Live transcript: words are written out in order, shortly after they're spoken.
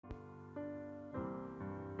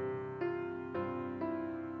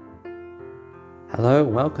Hello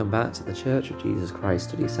and welcome back to the Church of Jesus Christ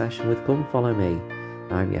study session with Come Follow Me.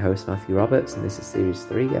 I'm your host Matthew Roberts and this is Series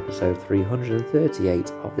 3, Episode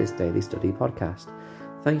 338 of this daily study podcast.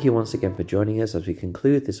 Thank you once again for joining us as we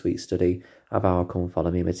conclude this week's study of our Come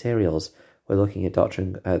Follow Me materials. We're looking at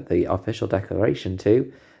the official declaration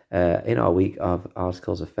 2 in our week of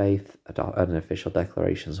Articles of Faith and Official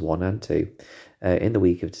Declarations 1 and 2 in the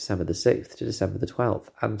week of December the 6th to December the 12th.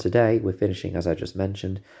 And today we're finishing, as I just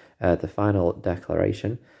mentioned, the final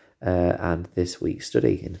declaration and this week's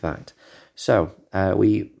study, in fact. So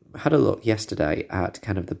we had a look yesterday at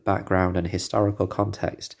kind of the background and historical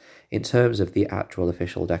context in terms of the actual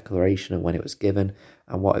official declaration and when it was given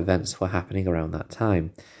and what events were happening around that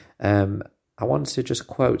time. I want to just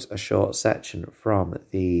quote a short section from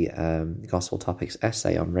the Gospel Topics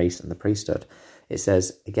essay on race and the priesthood. It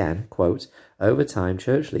says, again, quote, "Over time,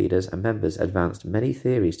 church leaders and members advanced many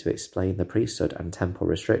theories to explain the priesthood and temple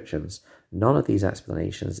restrictions. None of these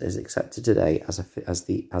explanations is accepted today as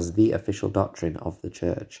the official doctrine of the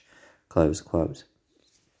church." Close quote.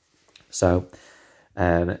 So,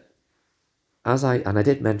 I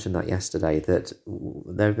did mention that yesterday, that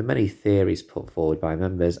there have been many theories put forward by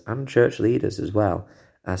members and church leaders as well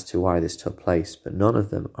as to why this took place, but none of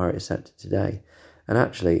them are accepted today. And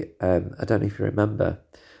actually, I don't know if you remember,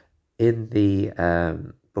 in the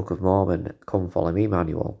Book of Mormon, Come Follow Me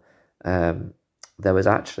manual, there was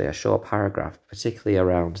actually a short paragraph, particularly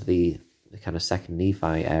around the kind of second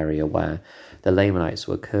Nephi area where the Lamanites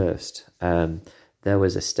were cursed. There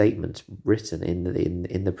was a statement written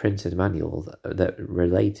in the printed manual that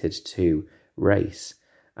related to race,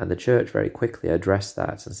 and the church very quickly addressed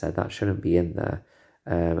that and said that shouldn't be in there,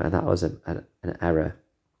 and that was an error.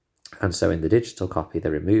 And so in the digital copy they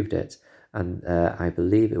removed it, and I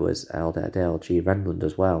believe it was Elder Dale G. Renlund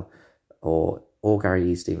as well, or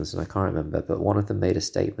Gary E. Stevenson, I can't remember, but one of them made a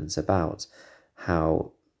statement about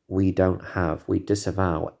how we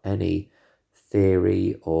disavow any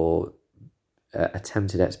theory or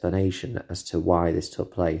attempted explanation as to why this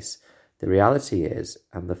took place. The reality is,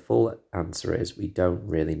 and the full answer is, we don't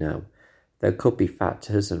really know. There could be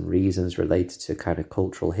factors and reasons related to kind of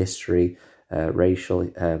cultural history, racial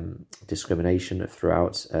discrimination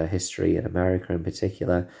throughout history in America in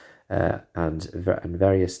particular, and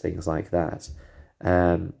various things like that.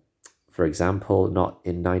 For example, not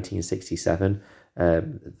in 1967,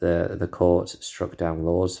 the court struck down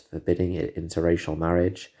laws forbidding interracial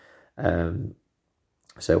marriage.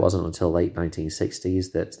 So it wasn't until late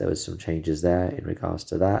 1960s that there was some changes there in regards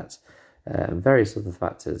to that, and various other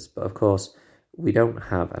factors. But of course, we don't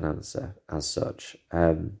have an answer as such.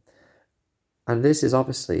 And this is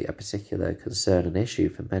obviously a particular concern and issue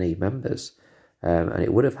for many members, and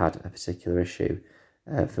it would have had a particular issue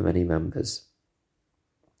for many members,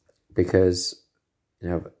 because,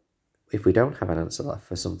 if we don't have an answer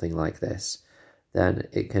for something like this, then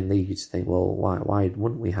it can lead you to think, well, why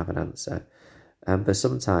wouldn't we have an answer? But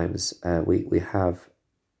sometimes we have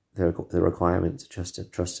the requirement to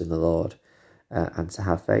trust in the Lord and to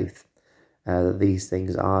have faith. These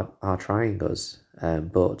things are trying us,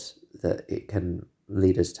 but that it can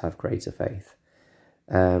lead us to have greater faith.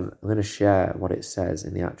 I'm going to share what it says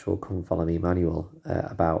in the actual Come Follow Me manual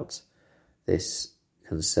about this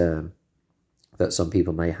concern that some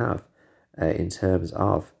people may have in terms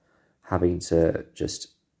of having to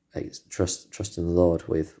just trust in the Lord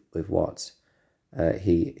with what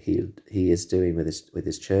he is doing with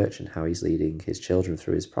his church and how he's leading his children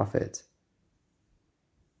through his prophet.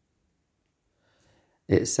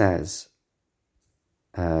 It says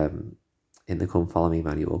in the Come Follow Me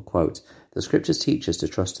manual, quote, "The scriptures teach us to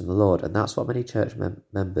trust in the Lord, and that's what many church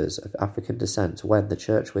members of African descent, when the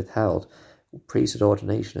church withheld priesthood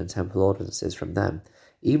ordination and temple ordinances from them,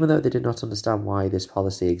 even though they did not understand why this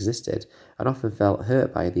policy existed, and often felt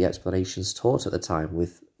hurt by the explanations taught at the time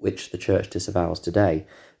with which the church disavows today,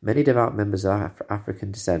 many devout members of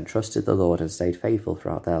African descent trusted the Lord and stayed faithful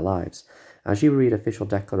throughout their lives. As you read Official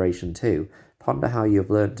Declaration 2, ponder how you have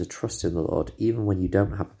learned to trust in the Lord even when you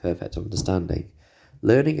don't have a perfect understanding.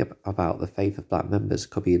 Learning about the faith of black members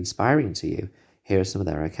could be inspiring to you. Here are some of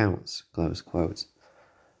their accounts." Close quote.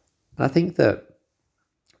 And I think that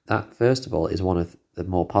first of all is one of the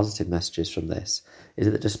more positive messages from this, is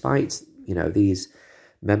that despite these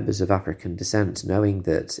members of African descent knowing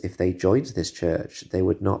that if they joined this church they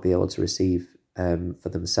would not be able to receive for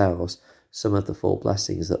themselves some of the full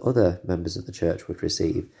blessings that other members of the church would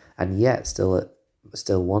receive, and yet still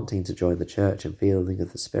wanting to join the church and feeling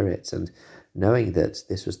of the Spirit and knowing that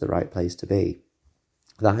this was the right place to be,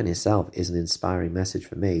 that in itself is an inspiring message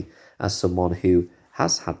for me as someone who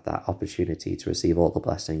has had that opportunity to receive all the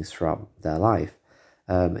blessings throughout their life.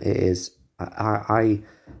 It is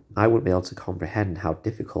I wouldn't be able to comprehend how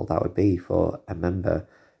difficult that would be for a member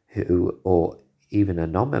who, or even a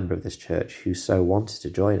non-member of this church, who so wanted to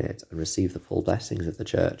join it and receive the full blessings of the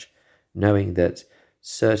church, knowing that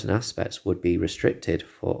certain aspects would be restricted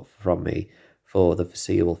from me for the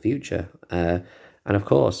foreseeable future. And of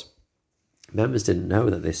course, members didn't know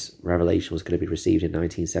that this revelation was going to be received in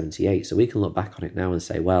 1978. So we can look back on it now and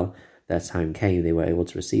say, well, their time came, they were able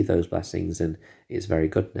to receive those blessings, and it's very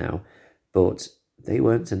good now. But they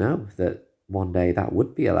weren't to know that one day that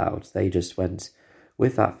would be allowed. They just went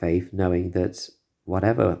with that faith, knowing that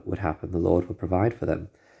whatever would happen, the Lord would provide for them.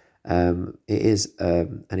 It is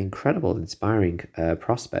an incredible, inspiring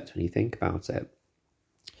prospect when you think about it.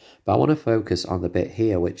 But I want to focus on the bit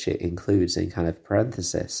here, which it includes in kind of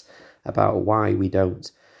parenthesis, about why we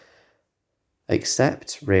don't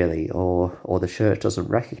accept, really, or the church doesn't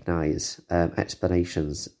recognise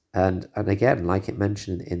explanations. And again, like it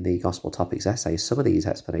mentioned in the Gospel Topics essay, some of these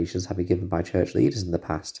explanations have been given by church leaders in the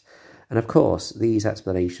past. And of course, these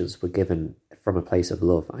explanations were given from a place of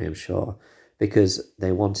love, I am sure, because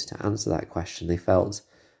they wanted to answer that question. They felt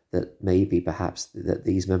that maybe perhaps that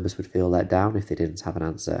these members would feel let down if they didn't have an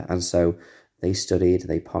answer. And so they studied,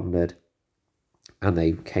 they pondered, and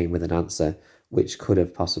they came with an answer which could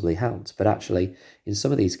have possibly helped. But actually, in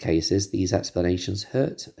some of these cases, these explanations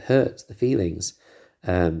hurt the feelings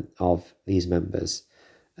of these members,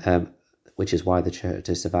 which is why the church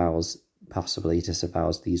possibly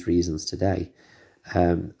disavows these reasons today.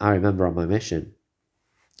 I remember on my mission,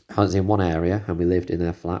 I was in one area and we lived in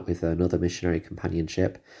a flat with another missionary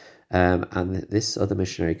companionship. And this other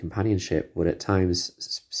missionary companionship would at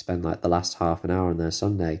times spend like the last half an hour on their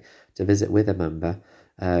Sunday to visit with a member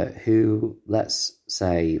who, let's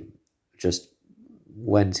say, just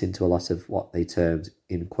went into a lot of what they termed,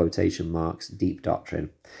 in quotation marks, deep doctrine,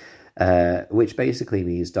 which basically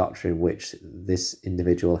means doctrine which this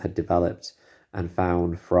individual had developed and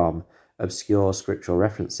found from obscure scriptural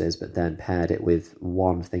references, but then paired it with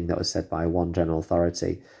one thing that was said by one general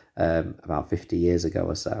authority about 50 years ago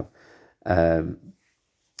or so. And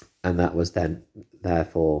that was then,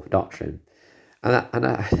 therefore, doctrine. And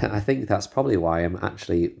I think that's probably why I'm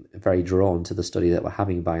actually very drawn to the study that we're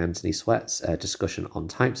having by Anthony Sweat's discussion on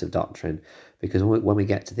types of doctrine, because when we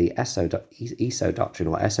get to the esoteric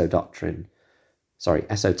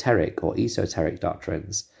or esoteric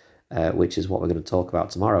doctrines, which is what we're going to talk about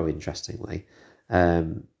tomorrow, interestingly,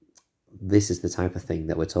 this is the type of thing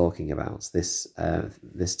that we're talking about, this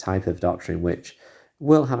type of doctrine which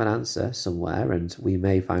will have an answer somewhere, and we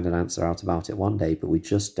may find an answer out about it one day, but we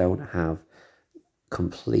just don't have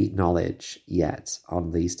complete knowledge yet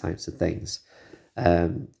on these types of things.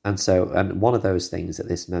 And one of those things that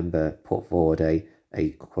this member put forward a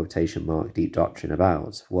quotation mark deep doctrine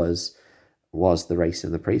about was the race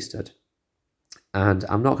in the priesthood. And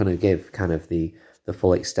I'm not going to give kind of the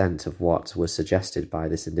full extent of what was suggested by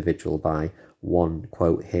this individual by one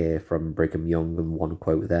quote here from Brigham Young and one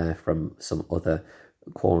quote there from some other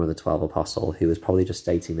corner of the 12 apostle who was probably just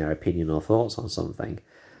stating their opinion or thoughts on something.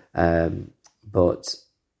 But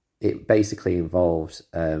it basically involved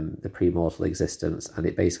the premortal existence, and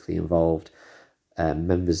it basically involved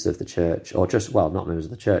members of the church, or just, well, not members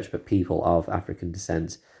of the church, but people of African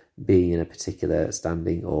descent being in a particular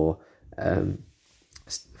standing or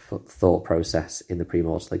thought process in the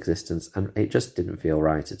premortal existence, and it just didn't feel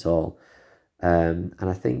right at all. And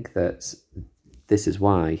I think that this is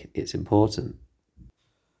why it's important.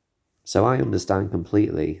 So I understand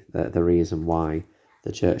completely the reason why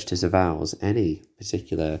the church disavows any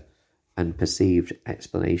particular and perceived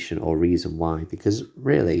explanation or reason why, because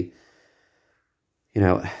really,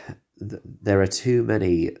 there are too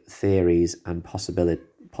many theories and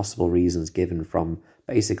possible reasons given from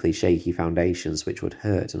basically shaky foundations which would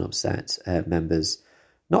hurt and upset members,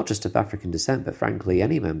 not just of African descent, but frankly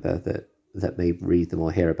any member that may read them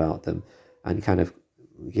or hear about them, and kind of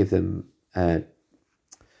give them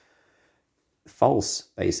false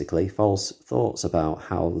thoughts about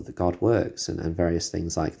how the God works and various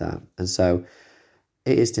things like that. And so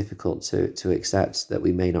it is difficult to accept that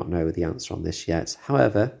we may not know the answer on this yet.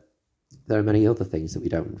 However, there are many other things that we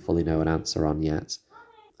don't fully know an answer on yet.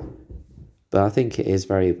 But I think it is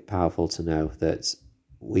very powerful to know that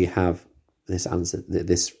we have this answer,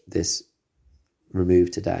 this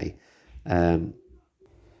removed today.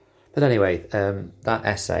 But anyway, that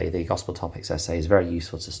essay, the Gospel Topics essay, is very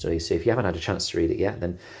useful to study. So if you haven't had a chance to read it yet,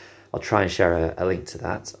 then I'll try and share a link to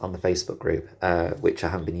that on the Facebook group, which I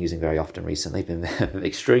haven't been using very often recently. Been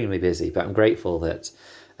extremely busy, but I'm grateful that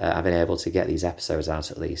I've been able to get these episodes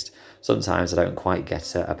out at least. Sometimes I don't quite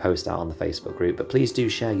get a post out on the Facebook group, but please do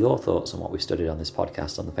share your thoughts on what we've studied on this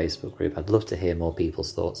podcast on the Facebook group. I'd love to hear more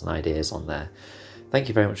people's thoughts and ideas on there. Thank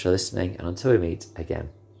you very much for listening, and until we meet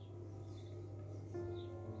again.